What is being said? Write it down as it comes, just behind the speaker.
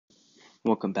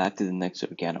Welcome back to the next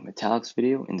Organometallics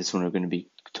video. In this one, we're going to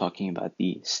be talking about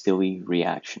the Stille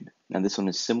reaction. Now, this one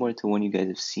is similar to one you guys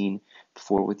have seen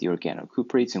before with the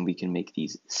organocuprates, and we can make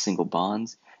these single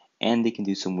bonds, and they can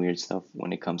do some weird stuff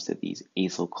when it comes to these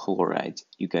acyl chlorides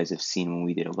you guys have seen when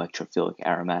we did electrophilic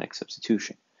aromatic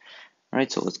substitution. All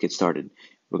right, so let's get started.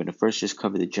 We're going to first just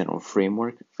cover the general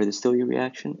framework for the Stille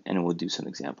reaction, and then we'll do some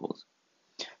examples.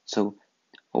 So,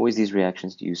 always these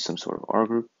reactions use some sort of R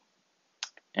group,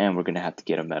 and we're going to have to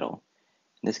get a metal.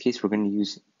 In this case, we're going to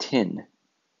use tin,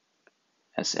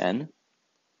 SN,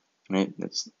 right?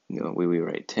 That's the way we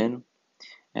write tin,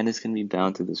 and it's going to be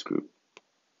bound to this group.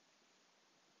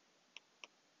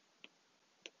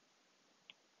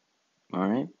 All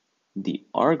right, the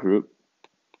R group,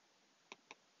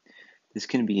 this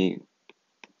can be a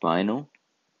vinyl,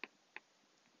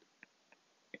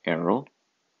 aryl,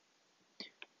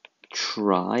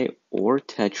 tri or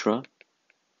tetra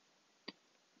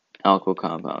alkyl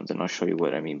compounds, and I'll show you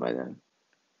what I mean by that.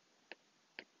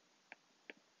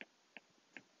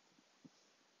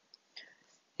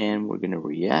 And we're going to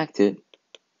react it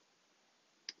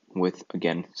with,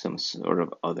 again, some sort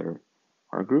of other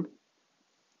R group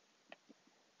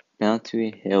bound to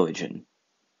a halogen.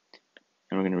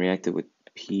 And we're going to react it with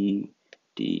PDL4.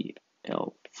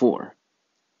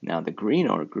 Now the green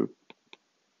R group,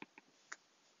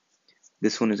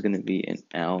 this one is going to be an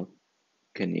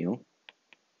alkenyl,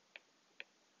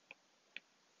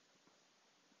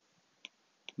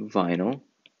 vinyl,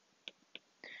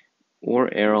 or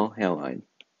aryl halide.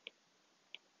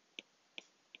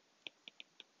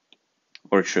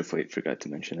 Or triflate, forgot to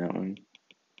mention that one.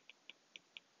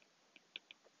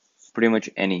 Pretty much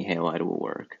any halide will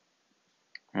work.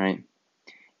 All right.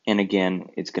 And again,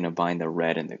 it's going to bind the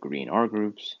red and the green R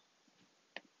groups.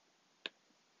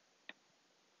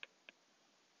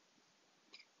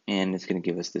 And it's going to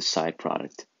give us this side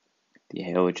product. The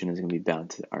halogen is going to be bound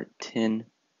to our tin,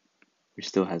 which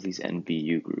still has these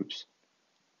NBU groups.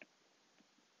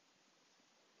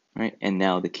 All right, and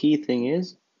now the key thing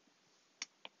is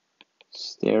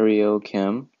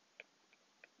stereochem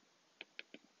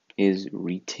is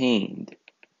retained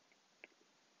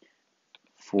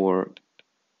for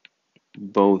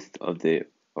both of the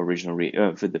original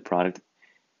for the product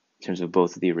in terms of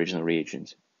both of the original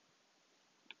reagents.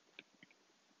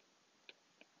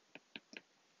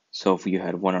 So if you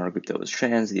had one R group that was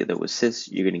trans, the other was cis,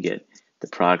 you're going to get the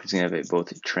product is going to have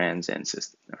both trans and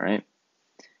cis. All right.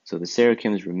 So the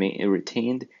stereochem is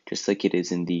retained just like it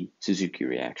is in the Suzuki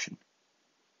reaction.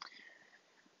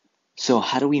 So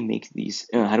how do we make these?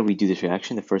 How do we do this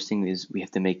reaction? The first thing is we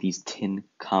have to make these tin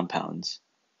compounds.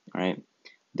 All right.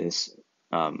 This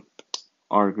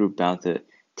R group bound to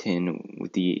tin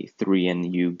with the 3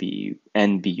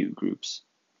 NBU groups.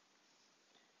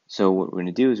 So what we're going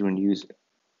to do is we're going to use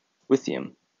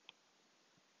lithium.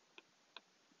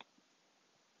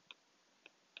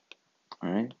 All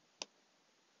right.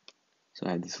 So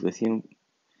I have this lithium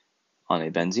on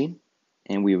a benzene,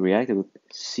 and we react it with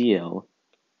Cl,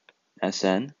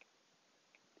 Sn,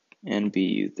 and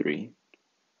Bu3.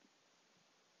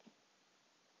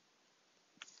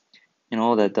 And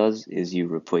all that does is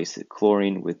you replace the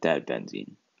chlorine with that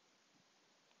benzene.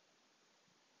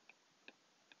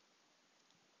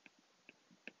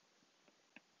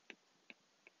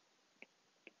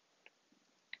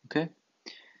 Okay.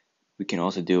 We can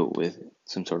also do it with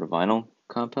some sort of vinyl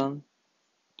compound.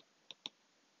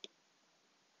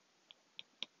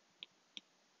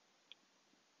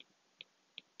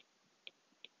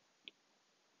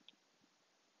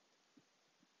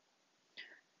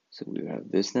 So we have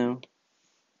this now.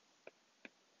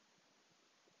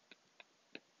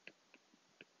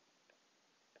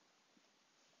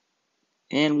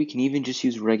 And we can even just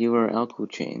use regular alkyl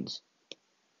chains.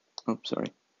 Oh,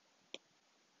 sorry.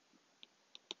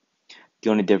 The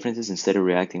only difference is instead of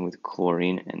reacting with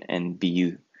chlorine and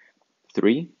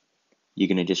NBU3, you're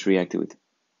going to just react it with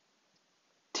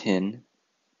tin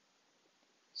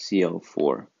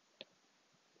Cl4.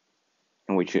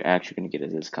 And what you're actually going to get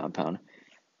is this compound.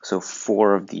 So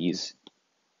 4 of these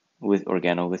with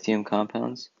organolithium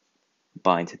compounds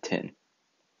bind to tin.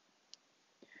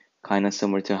 Kind of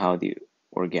similar to how the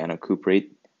organocuprate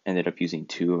ended up using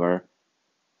 2 of our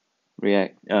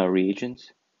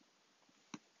reagents.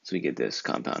 So we get this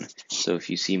compound. So if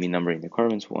you see me numbering the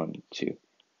carbons, 1, 2,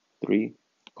 3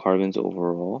 carbons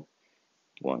overall.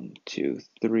 1, 2,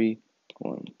 3,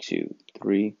 1, 2,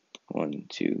 3, 1,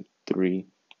 2, 3,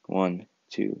 1,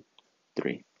 2,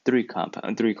 3. 3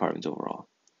 carbons overall.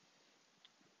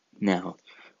 Now,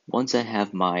 once I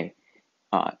have my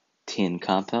tin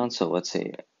compound, so let's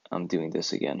say I'm doing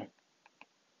this again.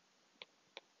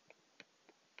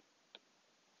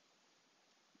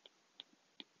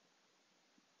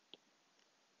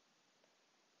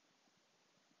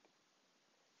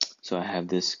 So I have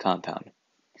this compound.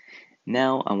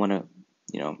 Now I want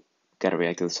to, got to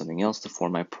react it with something else to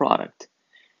form my product.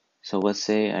 So let's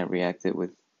say I react it with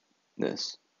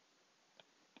this.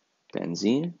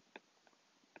 Benzene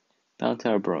bound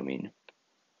to our bromine.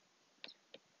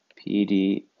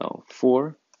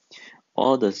 PDO4.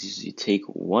 All it does is you take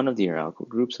one of the alkyl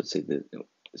groups, let's say the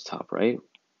top right,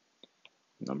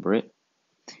 number it,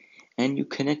 and you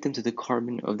connect them to the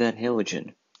carbon of that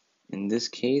halogen. In this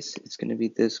case, it's going to be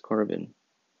this carbon.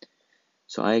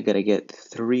 So I got to get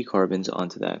 3 carbons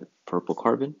onto that purple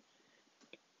carbon.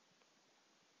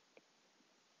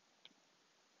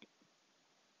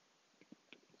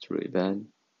 It's really bad.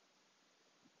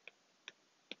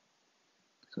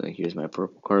 So here's my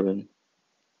purple carbon.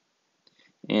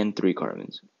 And 3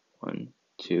 carbons. 1,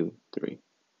 2, 3.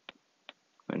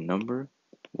 My number,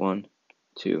 1,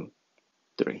 2,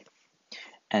 3.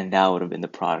 And that would have been the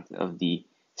product of the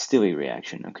Stille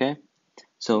reaction, okay?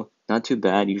 So not too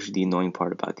bad. Usually the annoying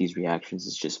part about these reactions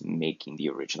is just making the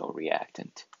original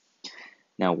reactant.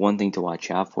 Now, one thing to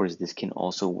watch out for is this can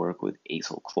also work with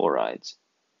acyl chlorides.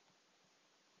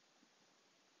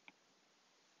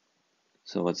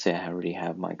 So let's say I already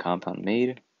have my compound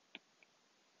made.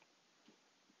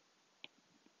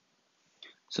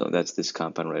 So that's this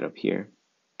compound right up here,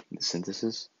 the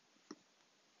synthesis.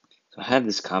 So I have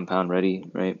this compound ready,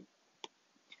 right?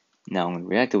 Now I'm going to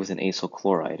react it with an acyl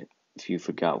chloride. If you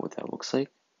forgot what that looks like,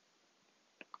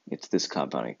 it's this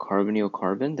compound, a carbonyl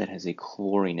carbon that has a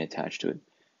chlorine attached to it.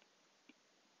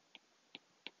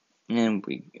 And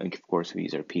of course, we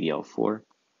use our PDL4.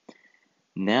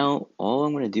 Now, all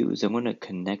I'm going to do is I'm going to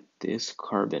connect this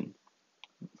carbon,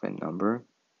 my number,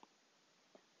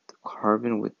 the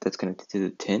carbon that's connected to the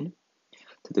tin,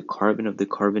 to the carbon of the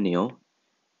carbonyl,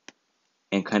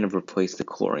 and kind of replace the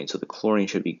chlorine. So the chlorine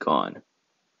should be gone.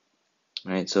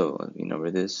 All right, so let me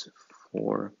number this,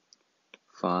 4,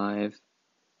 5.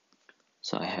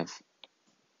 So I have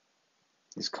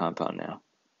this compound now.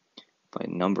 If I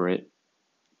number it,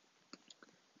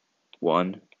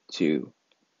 1, 2,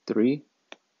 3,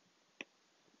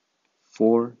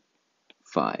 4,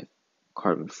 5.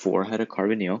 Carbon 4 had a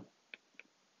carbonyl.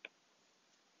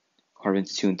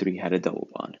 Carbons 2 and 3 had a double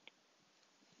bond.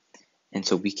 And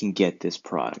so we can get this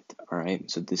product, all right?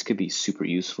 So this could be super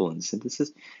useful in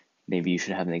synthesis. Maybe you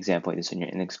should have an example like this on your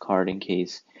index card in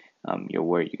case you're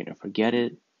worried you're going to forget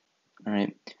it, all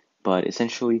right? But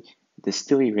essentially, the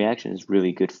Stille reaction is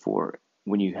really good for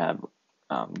when you have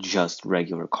just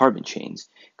regular carbon chains,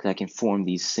 because I can form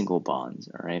these single bonds,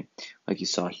 all right? Like you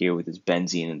saw here with this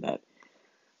benzene and that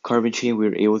carbon chain, we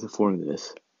were able to form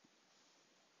this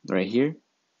right here.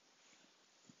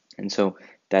 And so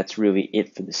that's really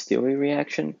it for the Stille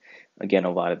reaction. Again,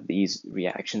 a lot of these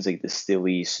reactions, like the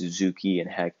Stille, Suzuki, and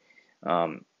Heck,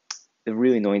 the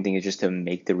really annoying thing is just to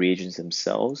make the reagents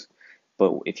themselves.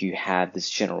 But if you have this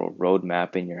general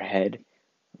roadmap in your head,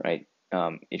 right,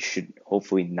 it should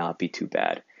hopefully not be too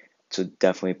bad. So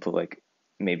definitely put like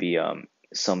maybe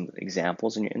some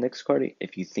examples in your index card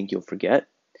if you think you'll forget.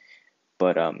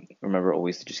 But remember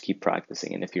always to just keep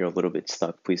practicing. And if you're a little bit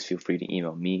stuck, please feel free to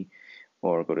email me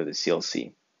or go to the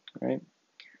CLC. All right.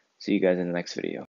 See you guys in the next video.